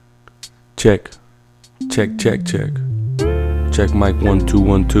Check. Check, check, check. Check mic 1 2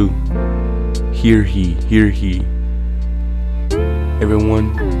 1 2. Hear he.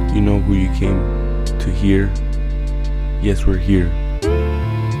 Everyone, you know who you came to hear. Yes, we're here.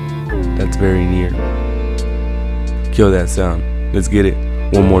 That's very near. Kill that sound. Let's get it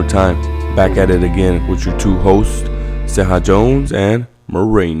one more time. Back at it again with your two hosts, Seha Jones and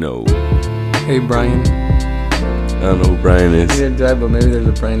Moreno. Hey, Brian. I don't know who Brian is. He didn't die, but maybe there's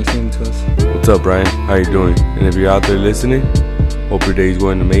a Brian listening to us. What's up, Brian? How you doing? And if you're out there listening, hope your day's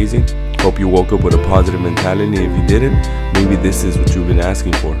going amazing. Hope you woke up with a positive mentality. If you didn't, maybe this is what you've been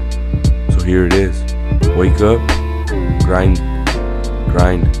asking for. So here it is. Wake up, grind.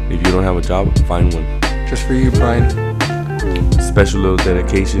 If you don't have a job, find one. Just for you, Brian. Special little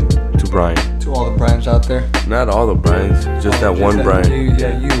dedication to Brian. To all the Brians out there. Not all the Brians, just that one Brian.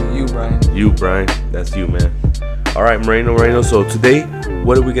 You, Brian. You, Brian. That's you, man. All right, Moreno. So today,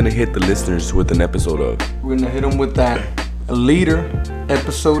 what are we going to hit the listeners with an episode of? We're going to hit them with that leader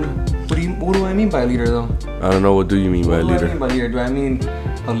episode. What do I mean by leader, though? I don't know. What do you mean by leader? What do I mean by leader? Do I mean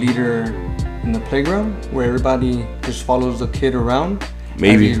a leader in the playground where everybody just follows the kid around?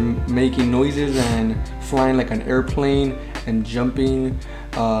 Maybe. As he's making noises and flying like an airplane and jumping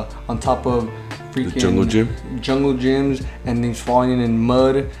on top of freaking the jungle gyms, and then he's falling in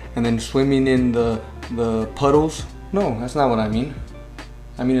mud and then swimming in the puddles. No, that's not what I mean.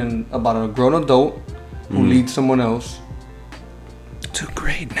 I mean about a grown adult who leads someone else to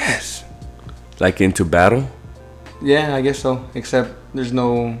greatness. Like into battle? Yeah, I guess so. Except there's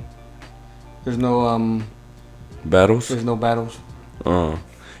no battles. There's no battles. You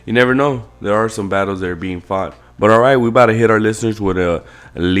never know. There are some battles that are being fought. But all right, we about to hit our listeners with a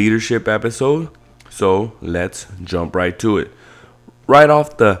leadership episode. So let's jump right to it. Right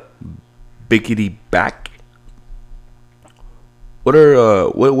off the bickety back. What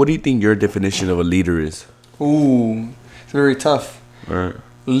do you think your definition of a leader is? Ooh, it's very tough. All right.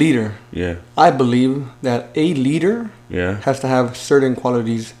 Leader. Yeah. I believe that a leader has to have certain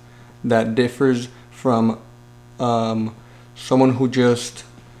qualities that differs from someone who just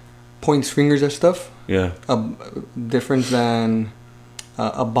points fingers at stuff. Yeah. A difference than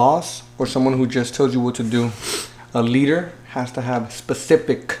a boss or someone who just tells you what to do. A leader has to have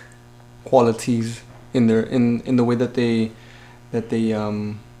specific qualities in the way that they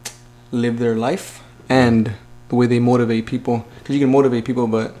live their life and the way they motivate people. Because you can motivate people,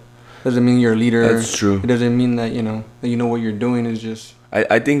 but doesn't mean you're a leader. That's true. It doesn't mean that you know what you're doing is just.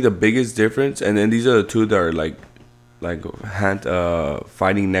 I think the biggest difference, and then these are the two that are like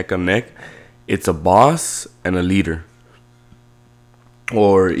fighting neck on neck. It's a boss and a leader.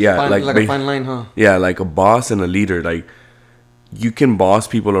 Or like a fine line, huh? Yeah, like a boss and a leader. Like you can boss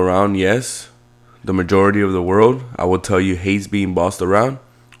people around, yes. The majority of the world, I will tell you, hates being bossed around.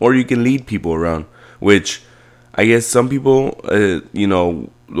 Or you can lead people around, which I guess some people, the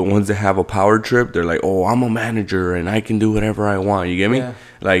ones that have a power trip, they're like, oh, I'm a manager and I can do whatever I want. You get me? Yeah.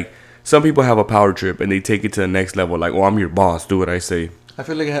 Like some people have a power trip and they take it to the next level. Like, oh, I'm your boss. Do what I say. I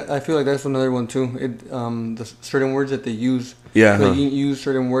feel like that's another one too. The certain words that they use. Yeah. They use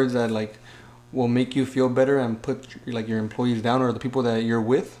certain words that like will make you feel better and put like your employees down or the people that you're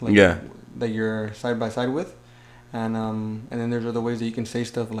with. Like, that you're side by side with, and then there's other ways that you can say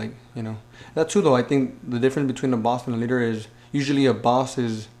stuff like that too. Though I think the difference between a boss and a leader is usually a boss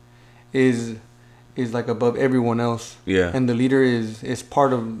is like above everyone else. Yeah. And the leader is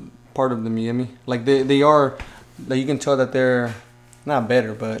part of the Miami. Like they are, like you can tell that they're not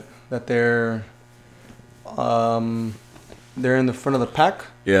better, but that they're in the front of the pack.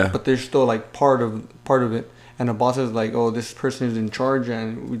 Yeah. But they're still like part of it. And the boss is like, oh, this person is in charge,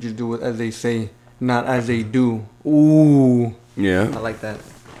 and we just do it as they say, not as they do. Ooh. Yeah. I like that.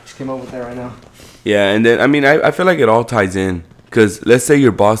 Just came up with that right now. Yeah, and then, I feel like it all ties in. Because let's say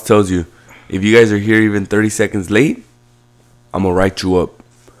your boss tells you, if you guys are here even 30 seconds late, I'm going to write you up.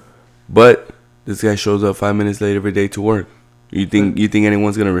 But this guy shows up 5 minutes late every day to work. You think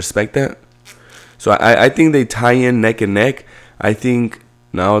anyone's going to respect that? So I think they tie in neck and neck. I think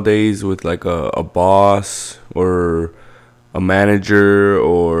nowadays with like a boss or a manager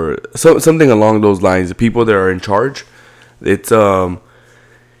or something along those lines, the people that are in charge, it's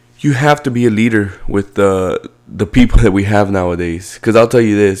you have to be a leader with the people that we have nowadays. Because I'll tell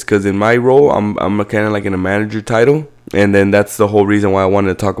you this, because in my role I'm kind of like in a manager title, and then that's the whole reason why I wanted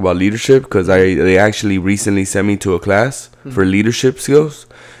to talk about leadership, because they actually recently sent me to a class for leadership skills,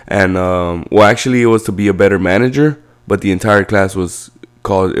 and actually it was to be a better manager, but the entire class was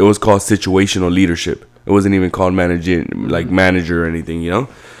called situational leadership. It wasn't even called manager or anything,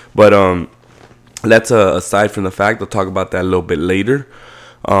 But that's aside from the fact. I'll talk about that a little bit later.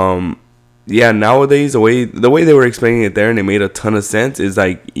 yeah, nowadays the way they were explaining it there, and it made a ton of sense, is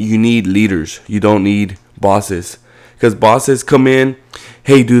like you need leaders. You don't need bosses, because bosses come in,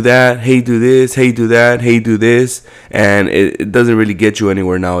 hey, do that, hey, do this, hey, do that, hey, do this, and it doesn't really get you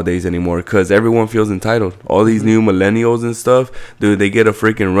anywhere nowadays anymore, because everyone feels entitled. All these new millennials and stuff, dude, they get a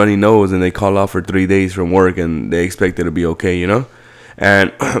freaking runny nose and they call off for 3 days from work and they expect it to be okay, you know.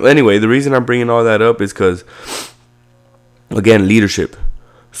 And anyway, the reason I'm bringing all that up is because, again, leadership.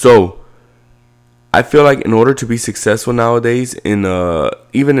 So I feel like in order to be successful nowadays,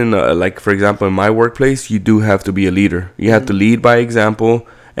 even in like, for example, in my workplace, you do have to be a leader. You have to lead by example,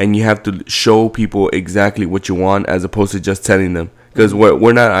 and you have to show people exactly what you want, as opposed to just telling them. Because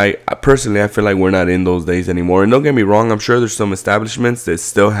we're not. I personally, I feel like we're not in those days anymore. And don't get me wrong, I'm sure there's some establishments that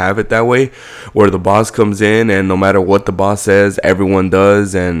still have it that way, where the boss comes in and no matter what the boss says, everyone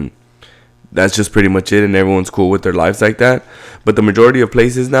does, and that's just pretty much it, and everyone's cool with their lives like that. But the majority of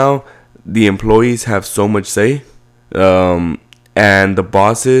places now, the employees have so much say, and the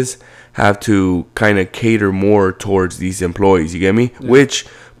bosses have to kind of cater more towards these employees. You get me? Yeah. Which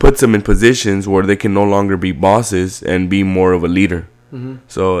puts them in positions where they can no longer be bosses and be more of a leader. Mm-hmm.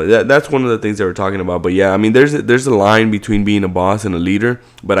 So that's one of the things that we're talking about. But yeah, I mean, there's a line between being a boss and a leader.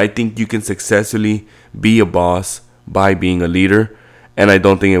 But I think you can successfully be a boss by being a leader, and I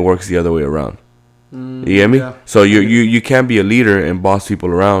don't think it works the other way around. You get me? Yeah. So you can't be a leader and boss people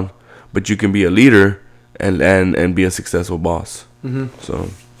around, but you can be a leader and be a successful boss. Mm-hmm. So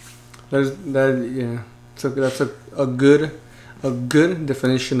that's a good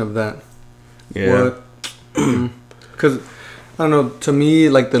definition of that. Yeah. Because I don't know. To me,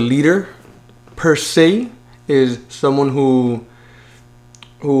 like, the leader per se is someone who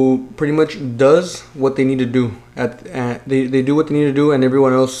pretty much does what they need to do. They do what they need to do, and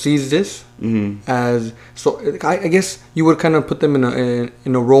everyone else sees this as. So I guess you would kind of put them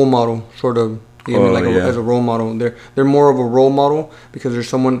in a role model, sort of. As a role model. They're more of a role model because there's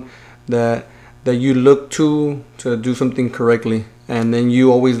someone that you look to do something correctly, and then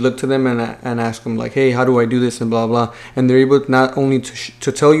you always look to them and ask them, like, hey, how do I do this, and blah blah. And they're able not only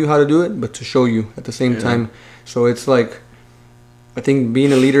to tell you how to do it, but to show you at the same time. So it's like, I think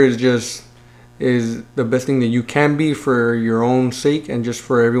being a leader is the best thing that you can be for your own sake and just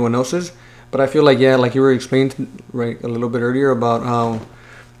for everyone else's. But I feel like, like you were explaining right a little bit earlier about how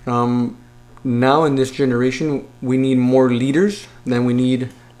now in this generation we need more leaders than we need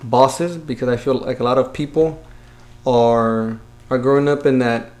bosses, because I feel like a lot of people are growing up in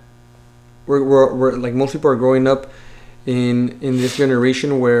that we're like, most people are growing up in this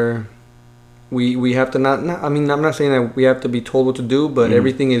generation where we have to not I mean, I'm not saying that we have to be told what to do, but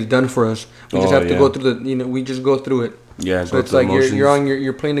everything is done for us. We just have to go through we just go through it. Yeah. So it's like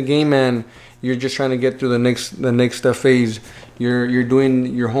you're playing a game and you're just trying to get through the next phase. You're doing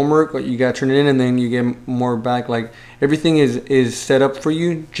your homework, you gotta turn it in, and then you get more back. Like, everything is set up for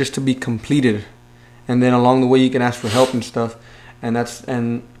you just to be completed, and then along the way you can ask for help and stuff. And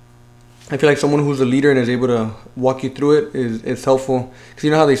I feel like someone who's a leader and is able to walk you through it is helpful. Because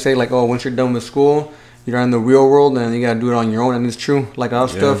you know how they say, like, oh, once you're done with school, you're in the real world and you gotta do it on your own. And it's true. Like, our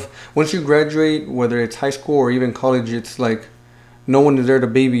stuff, once you graduate, whether it's high school or even college, it's like no one is there to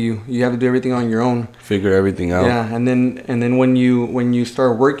baby you. You have to do everything on your own. Figure everything out. Yeah, and then when you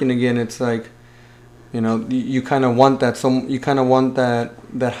start working again, it's like, you kind of want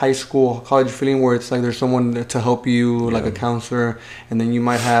that high school, college feeling where it's like there's someone to help you, like a counselor, and then you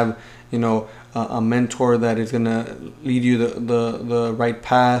might have a mentor that is gonna lead you the right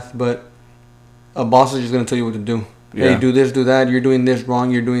path. But a boss is just gonna tell you what to do. Hey, do this, do that. You're doing this wrong.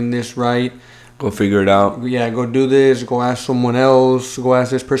 You're doing this right. Go figure it out. Yeah, go do this. Go ask someone else. Go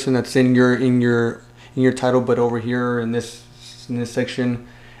ask this person that's in your title, but over here in this section.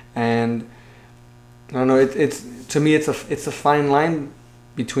 And I don't know. It's to me, it's a fine line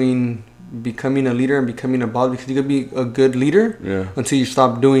between becoming a leader and becoming a boss, because you could be a good leader until you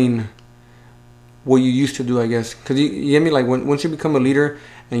stop doing what you used to do, I guess. Because you get me, like, once you become a leader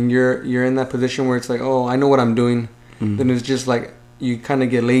and you're in that position where it's like, oh, I know what I'm doing, then it's just like, you kind of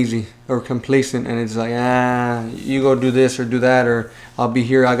get lazy or complacent, and it's like, you go do this or do that, or I'll be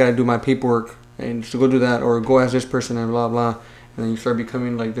here, I gotta do my paperwork, and so go do that, or go ask this person, and blah blah. And then you start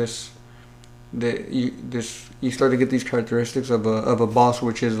becoming like this. You start to get these characteristics of a boss,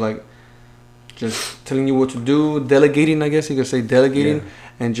 which is like just telling you what to do, delegating, I guess you could say,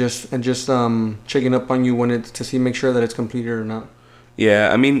 and just checking up on you when make sure that it's completed or not. Yeah,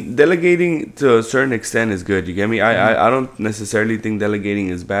 I mean, delegating to a certain extent is good. You get me? I don't necessarily think delegating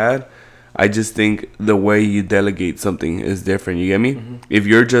is bad. I just think the way you delegate something is different. You get me? If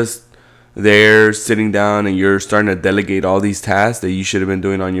you're just they're sitting down and you're starting to delegate all these tasks that you should have been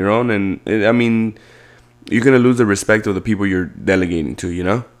doing on your own. And I mean, you're going to lose the respect of the people you're delegating to, you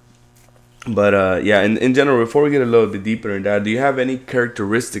know? But yeah, in general, before we get a little bit deeper in that, do you have any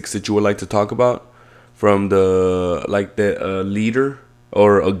characteristics that you would like to talk about from the leader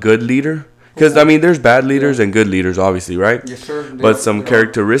or a good leader? Because I mean, there's bad leaders and good leaders, obviously, right? Yes, sir. But some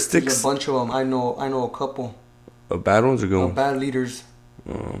characteristics. There's a bunch of them. I know a couple. Of bad ones or good ones? Bad leaders.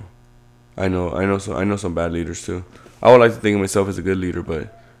 Oh, I know some bad leaders too. I would like to think of myself as a good leader,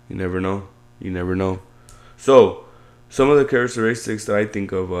 but you never know. You never know. So, some of the characteristics that I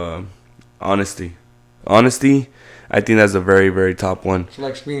think of. Honesty, I think that's a very, very top one. So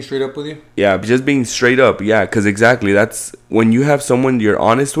like being straight up with you? Yeah, just being straight up. Yeah, because exactly, that's when you have someone you're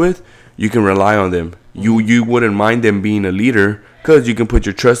honest with, you can rely on them. Mm-hmm. You wouldn't mind them being a leader because you can put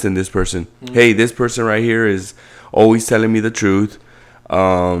your trust in this person. Mm-hmm. Hey, this person right here is always telling me the truth.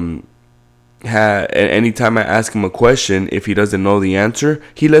 Anytime I ask him a question, if he doesn't know the answer,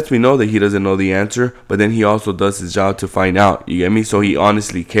 he lets me know that he doesn't know the answer, but then he also does his job to find out. You get me? So he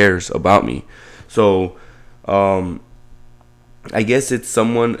honestly cares about me. So I guess it's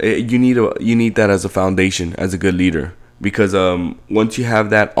someone you need that as a foundation as a good leader, because once you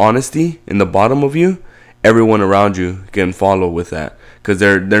have that honesty in the bottom of you, everyone around you can follow with that, because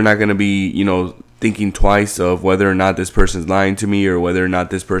they're not going to be, thinking twice of whether or not this person's lying to me or whether or not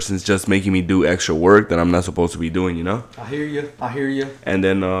this person's just making me do extra work that I'm not supposed to be doing, I hear you. And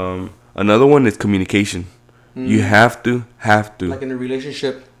then another one is communication. You have to. Like in a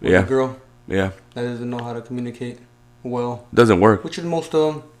relationship with a girl. Yeah. That doesn't know how to communicate well. Doesn't work. Which is most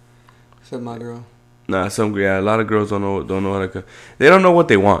of them, except my girl. Nah, a lot of girls don't know how to. They don't know what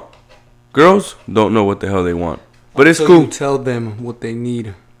they want. Girls don't know what the hell they want. But it's cool. You tell them what they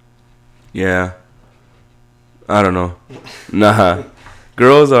need. Yeah. I don't know. Nah.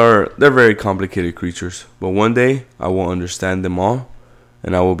 Girls they're very complicated creatures. But one day, I will understand them all.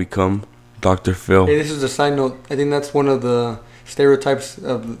 And I will become Dr. Phil. Hey, this is a side note. I think that's one of the stereotypes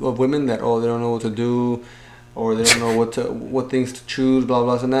of women that, they don't know what to do. Or they don't know what things to choose, blah,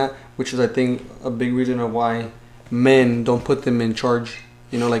 blah, and that. Which is, I think, a big reason of why men don't put them in charge.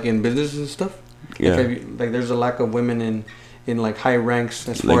 Like in business and stuff. Yeah. Like there's a lack of women in like high ranks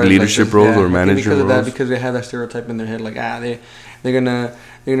as like far leadership as roles or management because roles. Of that, because they have that stereotype in their head, like they're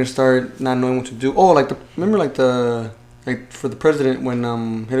gonna start not knowing what to do. Oh, for the president when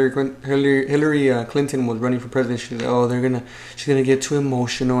Hillary Clinton was running for president, she's like, she's gonna get too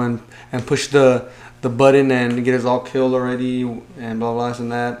emotional and push the button and get us all killed already and blah blah and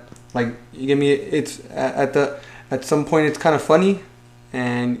that. Like, you get me? It's at some point it's kind of funny.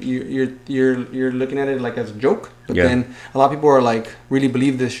 And you're looking at it like as a joke, but then a lot of people are like really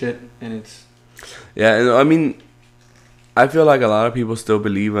believe this shit, and it's. Yeah, and I mean, I feel like a lot of people still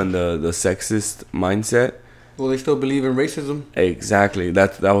believe in the sexist mindset. Well, they still believe in racism. Exactly.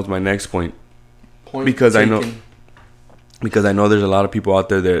 That was my next point. Because taken. I know there's a lot of people out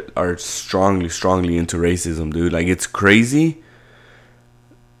there that are strongly into racism, dude. Like, it's crazy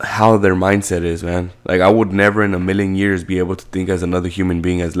how their mindset is, man. Like, I would never in a million years be able to think as another human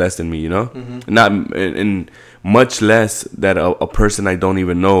being as less than me, Mm-hmm. Not and much less that a person I don't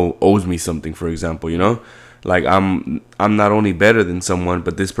even know owes me something, for example, like I'm not only better than someone,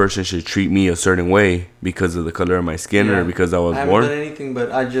 but this person should treat me a certain way because of the color of my skin or because I was born. I haven't done anything,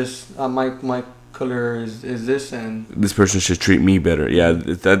 but I just my color is this, and this person should treat me better. Yeah,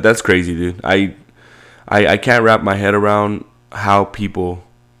 that's crazy, dude. I can't wrap my head around how people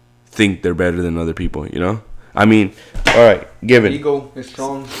think they're better than other people, I mean, all right, given ego is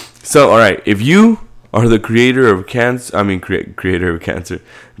strong. So, all right, if you are the creator of cancer, creator of cancer,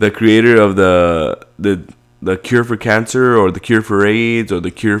 the creator of the cure for cancer or the cure for AIDS or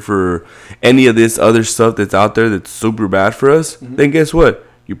the cure for any of this other stuff that's out there that's super bad for us, then guess what?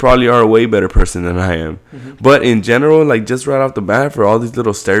 You probably are a way better person than I am. But in general, like, just right off the bat, for all these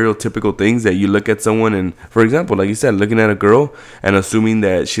little stereotypical things that you look at someone and, for example, like you said, looking at a girl and assuming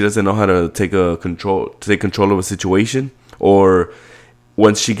that she doesn't know how to take control of a situation, or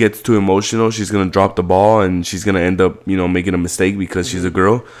once she gets too emotional, she's going to drop the ball and she's going to end up, making a mistake because she's a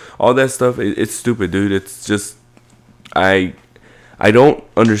girl. All that stuff, it's stupid, dude. It's just, I don't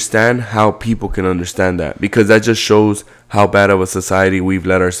understand how people can understand that, because that just shows how bad of a society we've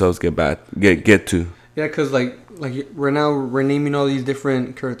let ourselves get to. Yeah, because like right now we're naming all these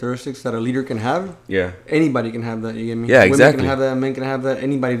different characteristics that a leader can have. Yeah. Anybody can have that. You get me? Yeah, exactly. Women can have that. Men can have that.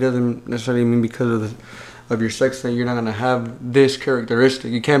 Anybody doesn't necessarily mean because of your sex that you're not gonna have this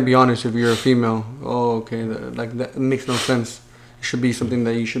characteristic. You can't be honest if you're a female. Oh, okay. That makes no sense. It should be something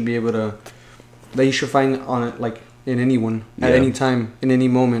that you should be able to, that you should find on it, like in anyone at any time, in any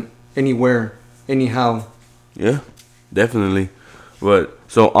moment. anywhere, anyhow. Yeah, definitely. But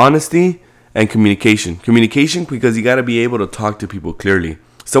so honesty and communication. Communication because you got to be able to talk to people clearly.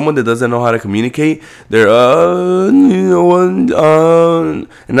 Someone that doesn't know how to communicate, they're and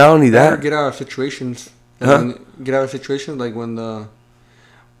not only that, Get out of situations. Get out of situations like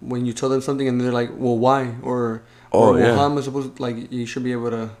when you tell them something and they're like, well, why? Or yeah. how am I supposed to, like, you should be able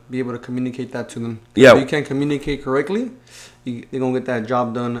to communicate that to them. Yeah. If you can't communicate correctly, they're going to get that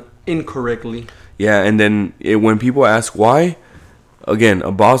job done incorrectly. Yeah, and then when people ask why, again,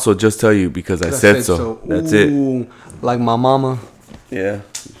 a boss will just tell you because I said so. That's it. Like my mama. Yeah,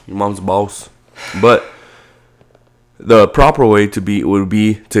 your mom's a boss. But the proper way would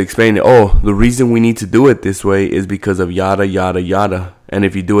be to explain it. Oh, the reason we need to do it this way is because of yada, yada, yada. And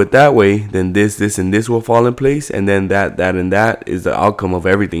if you do it that way, then this, and this will fall in place. And then that, and that is the outcome of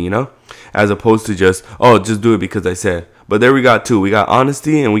everything, you know? As opposed to just do it because I said. But there we got two. We got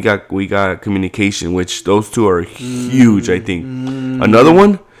honesty and we got communication, which those two are huge, I think. Another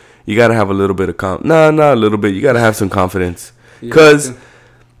one, you got to have a little bit of not a little bit. You got to have some confidence. Because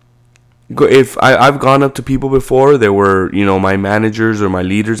if I've gone up to people before that were, my managers or my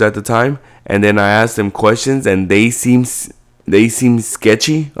leaders at the time, and then I asked them questions and they seem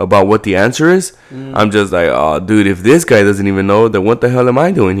sketchy about what the answer is. I'm just like, oh, dude, if this guy doesn't even know, then what the hell am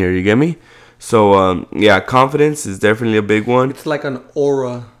I doing here? You get me? So, confidence is definitely a big one. It's like an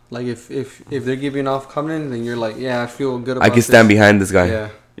aura. Like if they're giving off confidence, then you're like, yeah, I feel good about I can stand behind this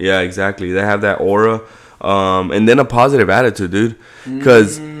guy. Yeah, exactly. They have that aura. And then a positive attitude, dude.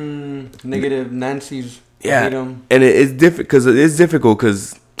 Because negative Nancy's. Yeah, and it's difficult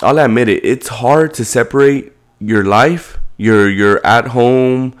because I'll admit it. It's hard to separate your life, your at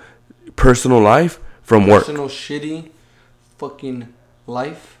home, personal life from work. Personal shitty, fucking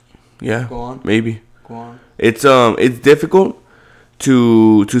life. Yeah. Go on. Maybe. Go on. It's difficult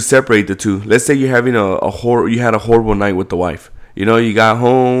to separate the two. Let's say you're having you had a horrible night with the wife. You got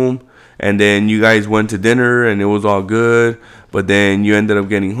home. And then you guys went to dinner and it was all good. But then you ended up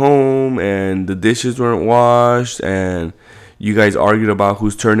getting home and the dishes weren't washed. And you guys argued about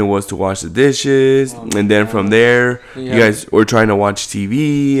whose turn it was to wash the dishes. And then from there, you guys were trying to watch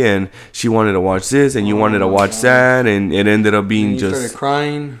TV. And she wanted to watch this and you wanted to watch that. And it ended up being you started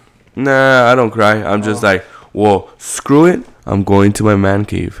crying? Nah, I don't cry. I'm just like, well, screw it. I'm going to my man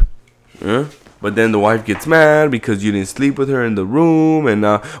cave. Yeah? But then the wife gets mad because you didn't sleep with her in the room and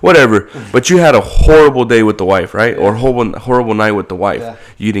whatever. But you had a horrible day with the wife, right? Or horrible night with the wife. Yeah.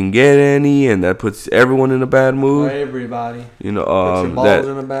 You didn't get any, and that puts everyone in a bad mood. Everybody. Puts your balls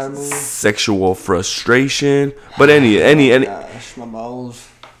in a bad mood. Sexual frustration. But gosh, my balls.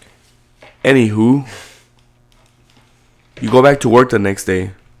 Anywho, you go back to work the next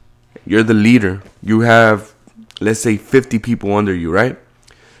day. You're the leader. You have, let's say, 50 people under you, right?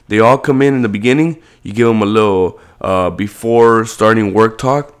 They all come in the beginning. You give them a little before starting work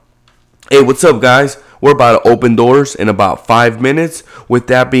talk. Hey, what's up, guys? We're about to open doors in about 5 minutes. With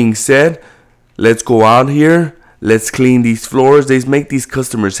that being said, let's go out here. Let's clean these floors. Let's make these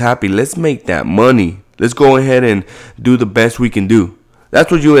customers happy. Let's make that money. Let's go ahead and do the best we can do.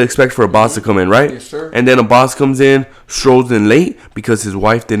 That's what you would expect for a boss to come in, right? Yes, sir. And then a boss comes in, strolls in late because his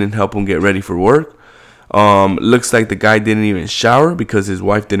wife didn't help him get ready for work. Looks like the guy didn't even shower because his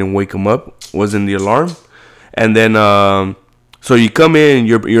wife didn't wake him up, wasn't the alarm. And then, so you come in,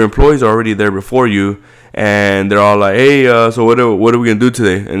 your employees are already there before you, and they're all like, hey, so what are we going to do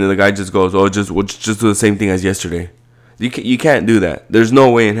today? And then the guy just goes, we'll just do the same thing as yesterday. You can't do that. There's no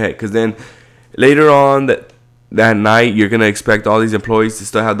way in heck, because then later on that night, you're going to expect all these employees to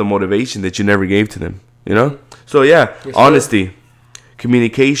still have the motivation that you never gave to them, So yeah, yes, honesty,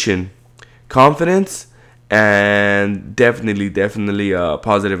 communication, confidence, and definitely a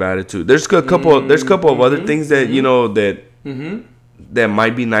positive attitude. There's a couple of other things that that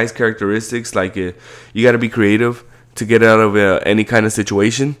might be nice characteristics. Like you got to be creative to get out of any kind of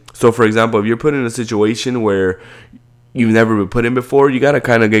situation. So, for example, if you're put in a situation where you've never been put in before, you got to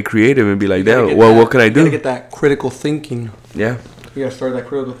kind of get creative and be like, what can I do? You got to get that critical thinking. Yeah. You got to start that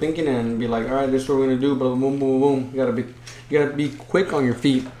critical thinking and be like, all right, this is what we're gonna do. Boom, boom, boom, boom. You gotta be quick on your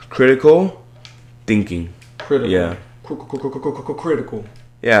feet. Critical thinking. Critical. Yeah. Critical.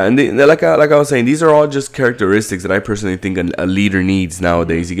 Yeah, and like I was saying, these are all just characteristics that I personally think a leader needs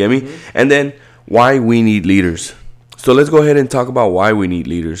nowadays. You get me? Mm-hmm. And then why we need leaders. So let's go ahead and talk about why we need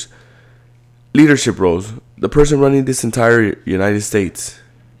leaders. Leadership roles. The person running this entire United States,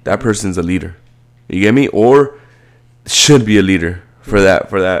 that person's a leader. You get me? Or should be a leader for that.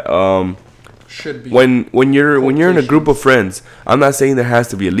 Should be. When you're in a group of friends, I'm not saying there has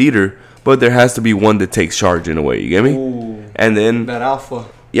to be a leader, but there has to be one that takes charge in a way. You get me? Ooh, and then that alpha.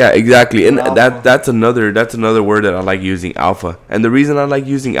 Yeah, exactly. And that's another word that I like using, alpha. And the reason I like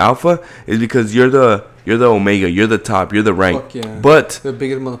using alpha is because you're the omega, you're the top, you're the rank. Fuck yeah. But the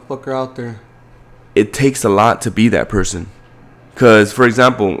biggest motherfucker out there. It takes a lot to be that person. Cuz for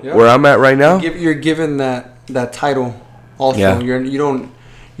example, where I'm at right now, you're given that title also. Yeah.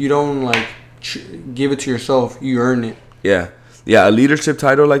 You don't like give it to yourself. You earn it. Yeah. Yeah, a leadership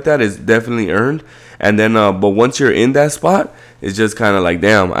title like that is definitely earned. And then but once you're in that spot, it's just kind of like,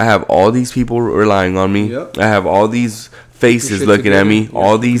 damn, I have all these people relying on me. Yep. I have all these faces looking at me,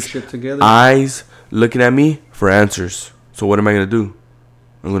 all these eyes looking at me for answers. So what am I going to do?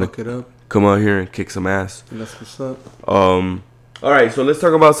 I'm going to come out here and kick some ass. That's what's up. All right, so let's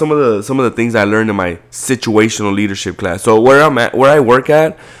talk about some of the things I learned in my situational leadership class. So where I work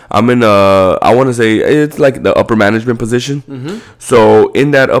at, I'm in I want to say it's like the upper management position. Mm-hmm. So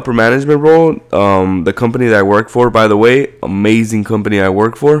in that upper management role, the company that I work for, by the way, amazing company I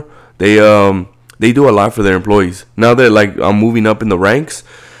work for. They do a lot for their employees. Now that like I'm moving up in the ranks,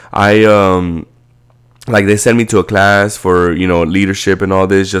 like they send me to a class for leadership and all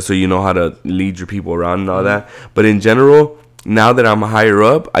this, just so you know how to lead your people around and all that. But in general, now that I'm higher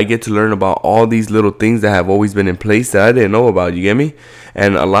up, I get to learn about all these little things that have always been in place that I didn't know about. You get me?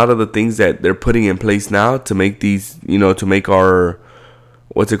 And a lot of the things that they're putting in place now to make these, to make our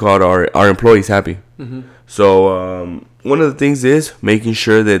employees happy. Mm-hmm. So one of the things is making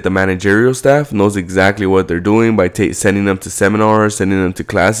sure that the managerial staff knows exactly what they're doing by sending them to seminars, sending them to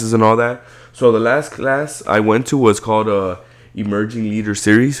classes and all that. So the last class I went to was called Emerging Leader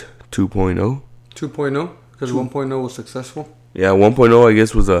Series 2.0. 2.0? Because 1.0 was successful? Yeah, 1.0 I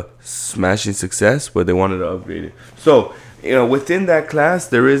guess was a smashing success, but they wanted to upgrade it. So, within that class,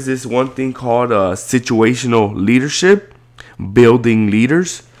 there is this one thing called situational leadership, building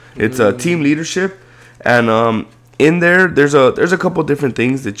leaders. It's a team leadership, and in there's a couple different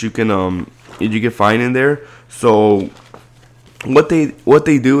things that you can find in there. So, what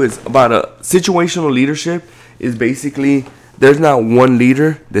they do is about a situational leadership is basically there's not one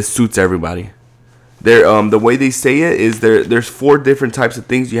leader that suits everybody. The way they say it is there's 4 different types of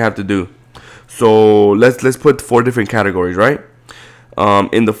things you have to do. So let's put 4 different categories, right?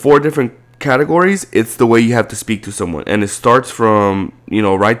 In the 4 different categories, it's the way you have to speak to someone, and it starts from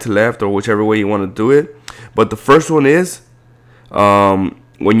right to left or whichever way you want to do it. But the first one is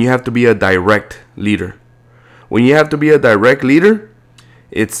when you have to be a direct leader. When you have to be a direct leader,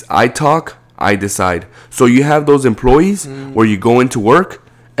 it's I talk, I decide. So you have those employees where you go into work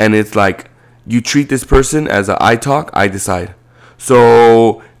and it's like, you treat this person as a I talk, I decide.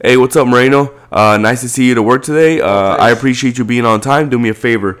 So, hey, what's up, Moreno? Nice to see you to work today. I appreciate you being on time. Do me a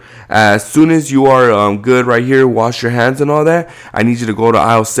favor. As soon as you are good right here, wash your hands and all that, I need you to go to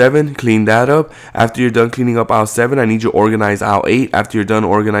aisle 7, clean that up. After you're done cleaning up aisle 7, I need you to organize aisle 8. After you're done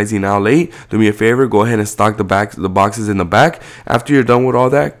organizing aisle 8, do me a favor, go ahead and stock the boxes in the back. After you're done with all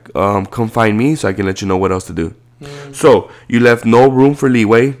that, come find me so I can let you know what else to do. So you left no room for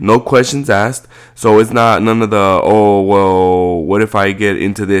leeway, no questions asked. So it's not none of the what if I get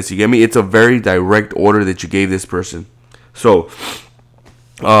into this? You get me? It's a very direct order that you gave this person. So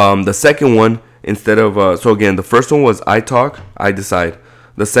the second one, instead of so again, the first one was I talk, I decide.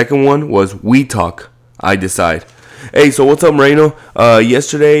 The second one was we talk, I decide. Hey, so what's up, Moreno?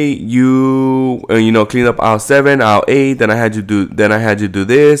 Yesterday you cleaned up aisle 7, aisle 8. Then I had you do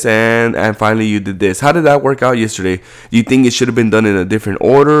this, and finally you did this. How did that work out yesterday? Do you think it should have been done in a different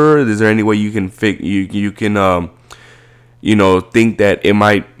order? Is there any way you can think that it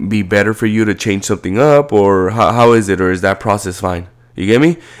might be better for you to change something up, or how is it, or is that process fine? You get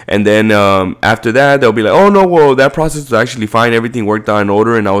me? And then after that, they'll be like, oh no, well that process was actually fine. Everything worked out in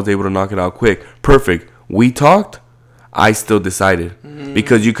order, and I was able to knock it out quick. Perfect. We talked. I still decided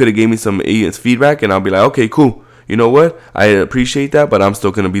because you could have gave me some feedback and I'll be like, okay, cool. You know what? I appreciate that, but I'm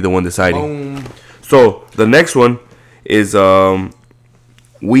still going to be the one deciding. So the next one is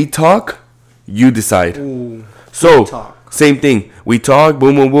we talk, you decide. Ooh, so same thing. We talk,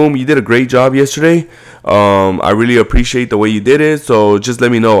 boom, boom, boom. You did a great job yesterday. I really appreciate the way you did it. So just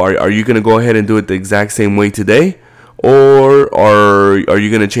let me know. Are you going to go ahead and do it the exact same way today? Or are you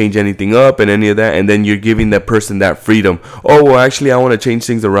going to change anything up and any of that? And then you're giving that person that freedom. Oh, well, actually, I want to change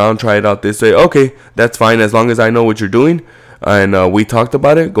things around. Try it out this way. Okay, that's fine. As long as I know what you're doing and we talked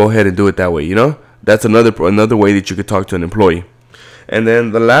about it, go ahead and do it that way. That's another way that you could talk to an employee. And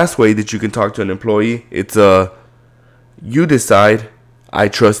then the last way that you can talk to an employee, it's you decide, I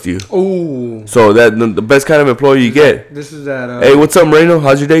trust you. Oh. So that the best kind of employee you get. This is that. Hey, what's up, Moreno?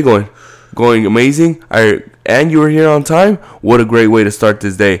 How's your day going? Going amazing. And you were here on time. What a great way to start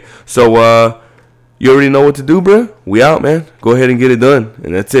this day. So You already know what to do, bro. We out, man. Go ahead and get it done,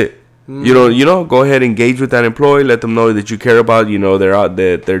 and that's it. Go ahead and engage with that employee. Let them know that you care about, they're out,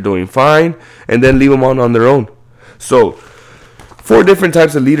 that they're doing fine, and then leave them on their own. So, 4 different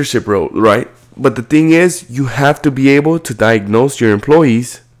types of leadership role, right? But the thing is, you have to be able to diagnose your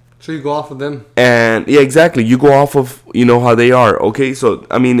employees. So you go off of them. And yeah, exactly. You go off of how they are. Okay, so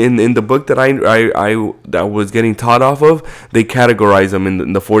I mean, in the book that I was getting taught off of, they categorize them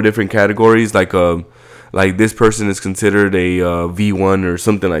in the 4 different categories, like this person is considered a V1 or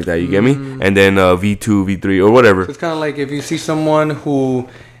something like that. You get me? And then V2, V3, or whatever. So it's kind of like if you see someone who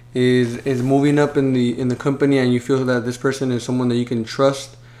is moving up in the company, and you feel that this person is someone that you can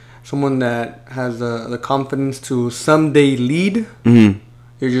trust, someone that has the confidence to someday lead. Mm-hmm.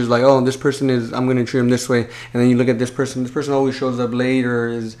 You're just like, oh, this person I'm going to treat him this way. And then you look at this person always shows up late, or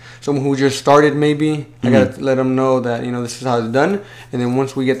is someone who just started maybe. Mm-hmm. I got to let them know that, this is how it's done. And then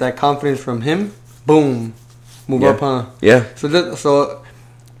once we get that confidence from him, boom, move up, huh? Yeah. So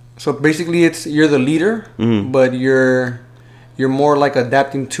basically you're the leader, but you're more like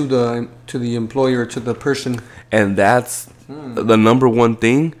adapting to the employer, to the person. And that's the number one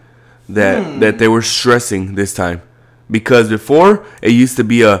thing that they were stressing this time. Because before, it used to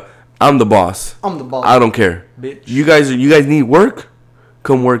be I'm the boss. I'm the boss. I don't care. Bitch. You guys need work?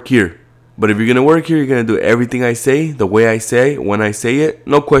 Come work here. But if you're going to work here, you're going to do everything I say, the way I say, when I say it.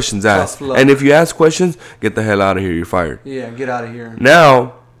 No questions asked. And if you ask questions, get the hell out of here. You're fired. Yeah, get out of here.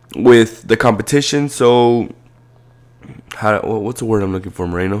 Now, with the competition, so... what's the word I'm looking for,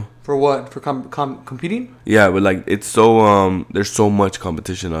 Moreno? For what? For competing? Yeah, but it's so... there's so much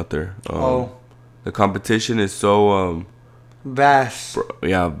competition out there. The competition is so vast.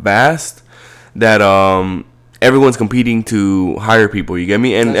 Vast that everyone's competing to hire people. You get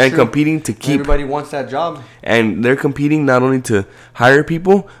me? And competing to keep. Everybody wants that job. And they're competing not only to hire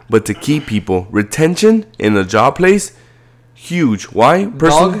people but to keep people. Retention in a job place, huge. Why?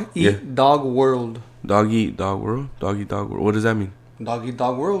 Dog eat dog world. Dog eat dog world. Dog eat dog world. What does that mean? Dog eat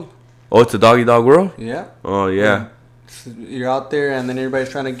dog world. Oh, it's a dog eat dog world. Yeah. Oh yeah. You're out there, and then everybody's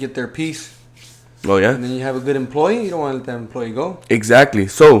trying to get their piece. Oh, yeah? And then you have a good employee. You don't want to let that employee go. Exactly.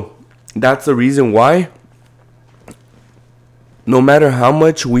 So, that's the reason why no matter how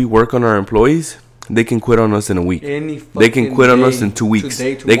much we work on our employees, they can quit on us in a week. They can quit on us in 2 weeks.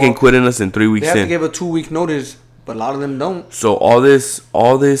 They can quit on us in 3 weeks. They have to give a 2-week notice, but a lot of them don't. So, all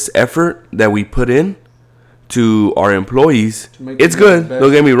this effort that we put in to our employees, it's good. Don't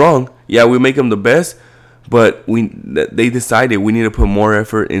get me wrong. Yeah, we make them the best. But they decided we need to put more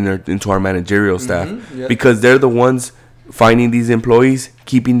effort into our managerial staff because they're the ones finding these employees,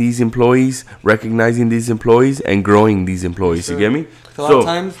 keeping these employees, recognizing these employees, and growing these employees. Sure. You get me? So a lot of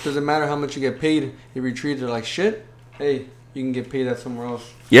times, doesn't matter how much you get paid. If you treat it like shit, hey, you can get paid at somewhere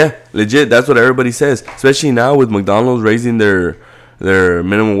else. Yeah, legit. That's what everybody says. Especially now with McDonald's raising their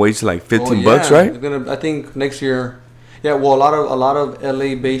minimum wage to like $15, right? I think next year. Yeah, well, a lot of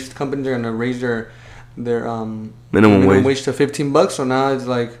LA-based companies are gonna raise their minimum wage to $15. So now it's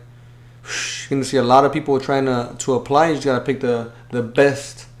like you're gonna see a lot of people trying to apply. You just gotta pick the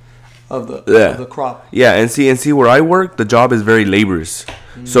best of the crop. Yeah, and see where I work, the job is very laborious.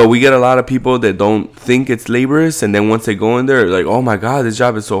 So we get a lot of people that don't think it's laborious, and then once they go in there, like, oh my god, this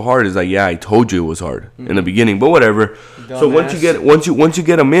job is so hard. It's like, yeah, I told you it was hard in the beginning, but whatever. Dumbass. So once you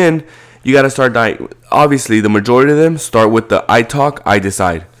get them in, you gotta start obviously the majority of them start with the I talk, I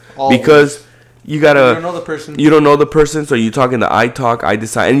decide. Always. Because you don't know the person. You don't know the person, so you talk in the I talk, I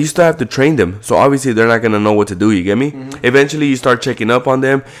decide, and you still have to train them. So obviously they're not gonna know what to do. You get me? Mm-hmm. Eventually you start checking up on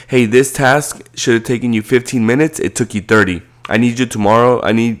them. Hey, this task should have taken you 15 minutes. It took you 30. I need you tomorrow.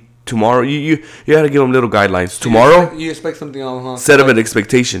 You gotta give them little guidelines. So tomorrow, you expect something else, huh? Set up an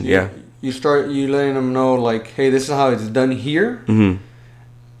expectation. Yeah. You letting them know, like, hey, this is how it's done here. Mm-hmm.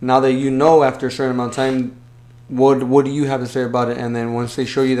 Now that you know, after a certain amount of time, what do you have to say about it? And then once they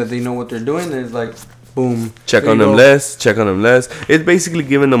show you that they know what they're doing, then it's like, boom. Check on them less. It's basically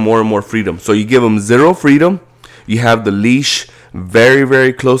giving them more and more freedom. So you give them zero freedom. You have the leash very,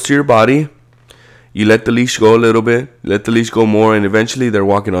 very close to your body. You let the leash go a little bit. Let the leash go more. And eventually they're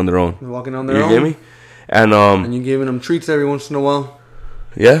walking on their own. You get me? And you're giving them treats every once in a while.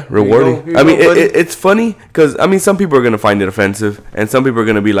 Yeah, rewarding. It's funny because some people are gonna find it offensive, and some people are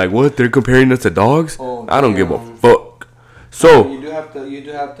gonna be like, "What? They're comparing us to dogs?" Oh, I don't give a fuck. So you do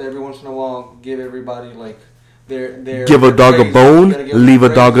have to every once in a while give everybody like their give a dog a bone, leave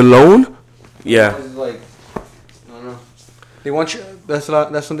a dog alone. Yeah. It's like, I don't know. They want you. That's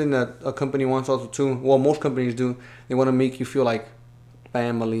something that a company wants also too. Well, most companies do. They want to make you feel like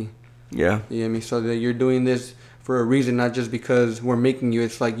family. Yeah. You know what I mean? So that you're doing this for a reason, not just because we're making you.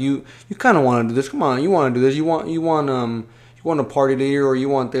 It's like you kind of want to do this. Come on, you want to do this. You want a party later, or you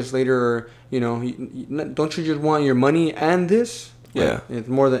want this later, or don't you just want your money and this? Yeah,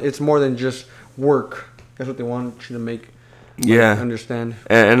 like, it's more than just work. That's what they want you to make. Yeah, understand.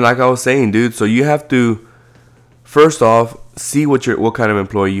 And like I was saying, dude, so you have to first off see what kind of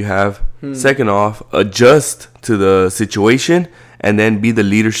employee you have. Second off, adjust to the situation, and then be the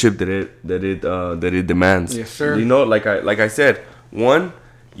leadership that it demands. Yes, sir. Like I said, one,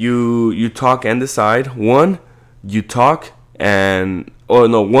 you talk and decide. One, you talk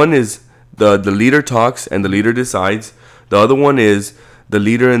one is the leader talks and the leader decides. The other one is the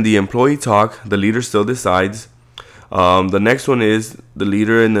leader and the employee talk. The leader still decides. The next one is the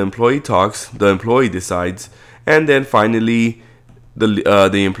leader and the employee talks. The employee decides, and then finally,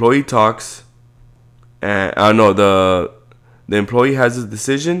 the employee talks. And the employee has his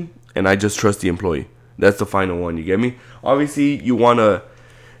decision, and I just trust the employee. That's the final one. You get me? Obviously, you wanna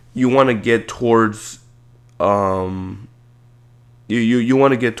get towards you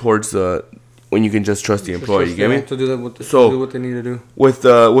want to get towards when you can just trust the employee. You get me? To do what they need to do. With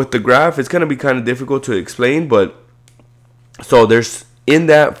the graph, it's gonna be kind of difficult to explain, but so there's in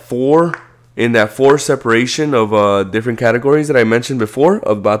that four separation of different categories that I mentioned before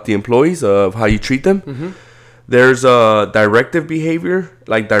about the employees, of how you treat them. Mm-hmm. There's directive behavior,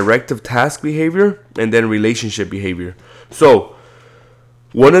 like directive task behavior, and then relationship behavior. So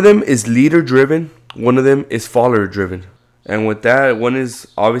one of them is leader driven, one of them is follower driven. And with that, one is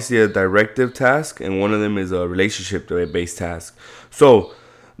obviously a directive task, and one of them is a relationship based task. So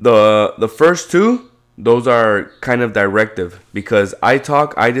the first two, those are kind of directive, because I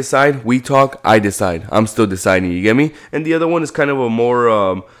talk, I decide, we talk, I decide. I'm still deciding, you get me? And the other one is kind of a more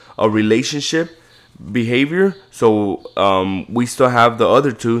a relationship behavior. So we still have the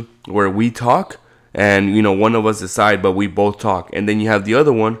other two where we talk and one of us decide, but we both talk. And then you have the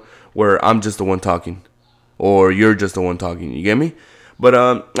other one where I'm just the one talking, or you're just the one talking. You get me? But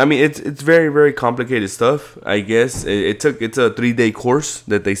I mean, it's very, very complicated stuff. I guess it's a 3-day course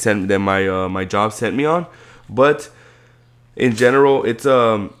that my job sent me on. But in general, it's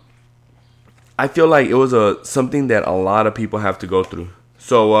I feel like it was something that a lot of people have to go through.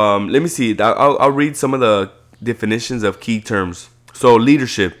 So let me see. I'll read some of the definitions of key terms. So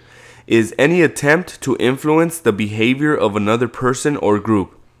leadership is any attempt to influence the behavior of another person or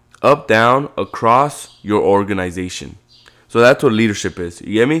group, up, down, across your organization. So that's what leadership is.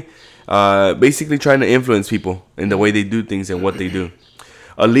 You get me? Basically trying to influence people in the way they do things and what they do.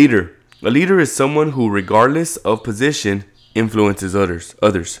 A leader is someone who, regardless of position, influences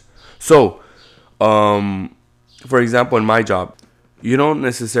others. So, for example, in my job, you don't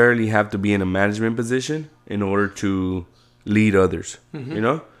necessarily have to be in a management position in order to lead others.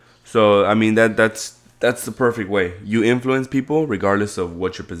 Mm-hmm. So I mean that's the perfect way. You influence people regardless of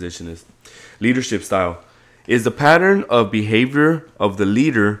what your position is. Leadership style is the pattern of behavior of the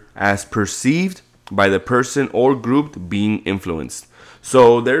leader as perceived by the person or group being influenced.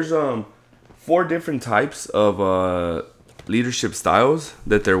 So there's 4 different types of leadership styles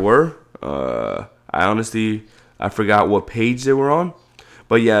that there were. I forgot what page they were on,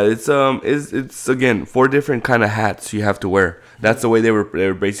 but yeah, it's again 4 different kind of hats you have to wear. That's the way they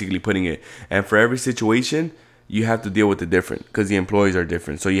were basically putting it. And for every situation, you have to deal with it different because the employees are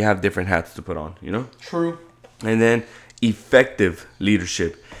different. So you have different hats to put on. True. And then effective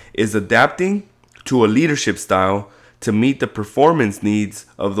leadership is adapting to a leadership style to meet the performance needs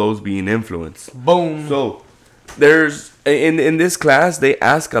of those being influenced. Boom. So there's in this class, they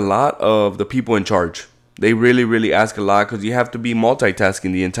ask a lot of the people in charge. They really, really ask a lot because you have to be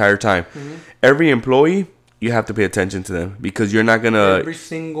multitasking the entire time. Mm-hmm. Every employee, you have to pay attention to them because you're not going to... Every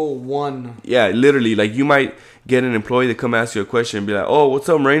single one. Yeah, literally. Like you might get an employee to come ask you a question and be like, oh, what's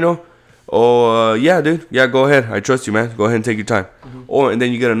up, Moreno? Oh, yeah, dude. Yeah, go ahead. I trust you, man. Go ahead and take your time. Mm-hmm. And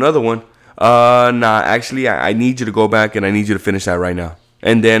then you get another one. Nah, actually, I need you to go back and I need you to finish that right now.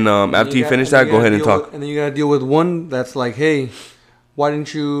 And then after you finish that, go ahead and talk. And then you got to deal with one that's like, hey, why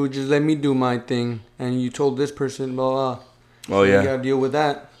didn't you just let me do my thing? And you told this person, blah, blah. So yeah. You got to deal with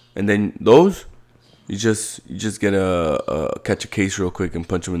that. And then those, you just get catch a case real quick and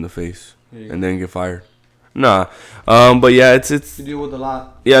punch them in the face. And then get fired. Nah. But yeah, it's... You deal with a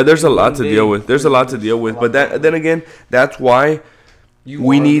lot. Yeah, there's a lot to deal with. There's a lot to deal with. But then again, that's why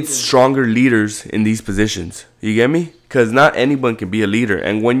we need stronger leaders in these positions. You get me? Because not anyone can be a leader.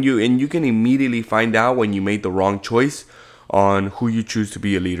 And you can immediately find out when you made the wrong choice on who you choose to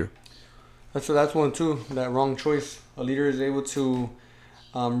be a leader. That's one too. That wrong choice. A leader is able to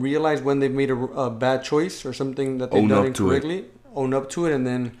realize when they've made a bad choice or something that they've done incorrectly. Own up to it, and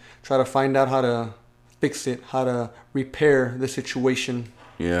then try to find out how to fix it, how to repair the situation.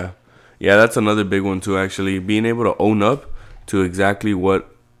 Yeah. Yeah, that's another big one too, actually. Being able to own up to exactly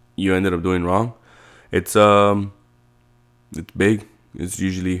what you ended up doing wrong. It's big. It's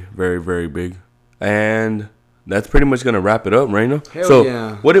usually very, very big. And that's pretty much gonna wrap it up, Reino. Hell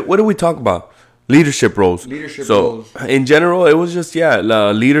yeah. What did we talk about? Leadership roles. Roles. In general, it was just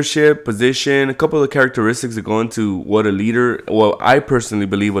leadership, position, a couple of characteristics that go into what a leader. Well, I personally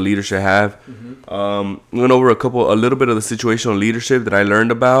believe a leader should have. Went over a little bit of the situational leadership that I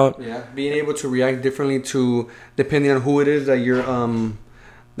learned about. Yeah, being able to react differently to depending on who it is that you're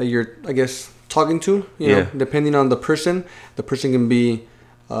I guess talking to. You know, depending on the person can be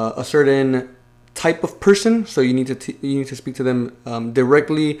a certain type of person, so you need to speak to them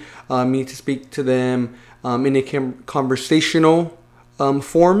directly. You need to speak to them in a conversational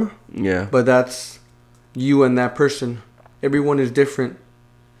form. Yeah. But that's you and that person. Everyone is different,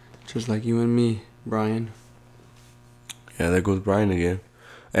 just like you and me, Brian. Yeah, there goes Brian again.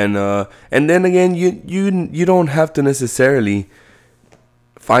 And then again, you don't have to necessarily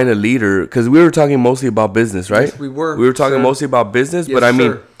find a leader, because we were talking mostly about business, right? Yes, we were. We were talking mostly about business, yes, but I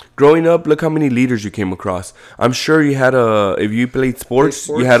mean, sir. Growing up, look how many leaders you came across. I'm sure you had if you played sports,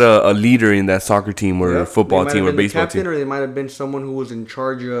 you had a leader in that soccer team or football team or baseball team. Or they might have been someone who was in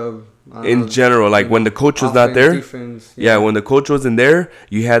charge of... in general, like when the coach was not there. Defense, when the coach wasn't there,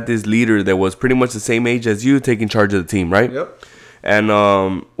 you had this leader that was pretty much the same age as you taking charge of the team, right? Yep. And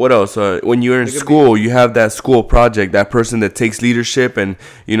what else? When you're in school, you have that school project, that person that takes leadership and,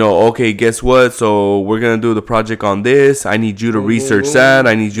 okay, guess what? So we're going to do the project on this. I need you to research that.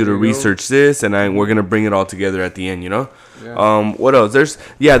 I need you to research this. And we're going to bring it all together at the end, Yeah. What else?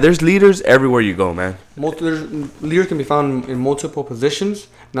 There's leaders everywhere you go, man. Leaders can be found in multiple positions,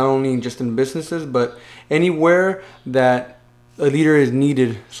 not only just in businesses, but anywhere that a leader is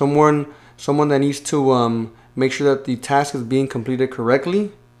needed. Someone that needs to... make sure that the task is being completed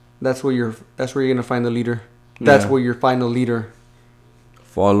correctly. That's where you're gonna find the leader. That's where you find the leader.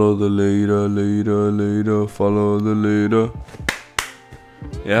 Follow the leader. Follow the leader.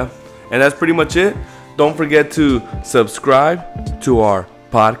 Yeah, and that's pretty much it. Don't forget to subscribe to our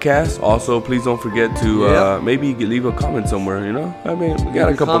podcast. Also, please don't forget to maybe leave a comment somewhere. I mean, we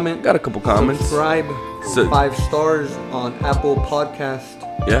got a couple comments. Subscribe. 5 stars on Apple Podcast.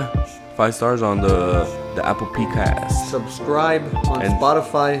 Yeah. 5 stars on the Apple Podcast. Subscribe on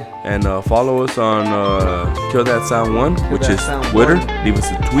Spotify. And follow us on Kill That Sound 1, which is Twitter. Leave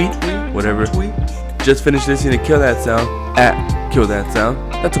us a tweet, whatever. Just finished listening to Kill That Sound at Kill That Sound.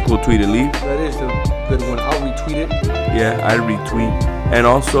 That's a cool tweet to leave. That is a good one. I'll retweet it. Yeah, I retweet. And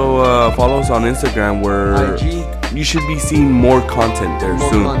also follow us on Instagram, where you should be seeing more content there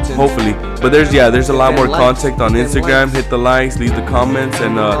soon. Hopefully. But there's a lot more content on Instagram. Hit the likes, leave the comments,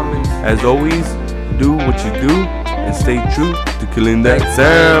 and as always, do what you do and stay true to killing that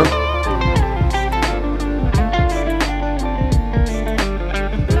sound.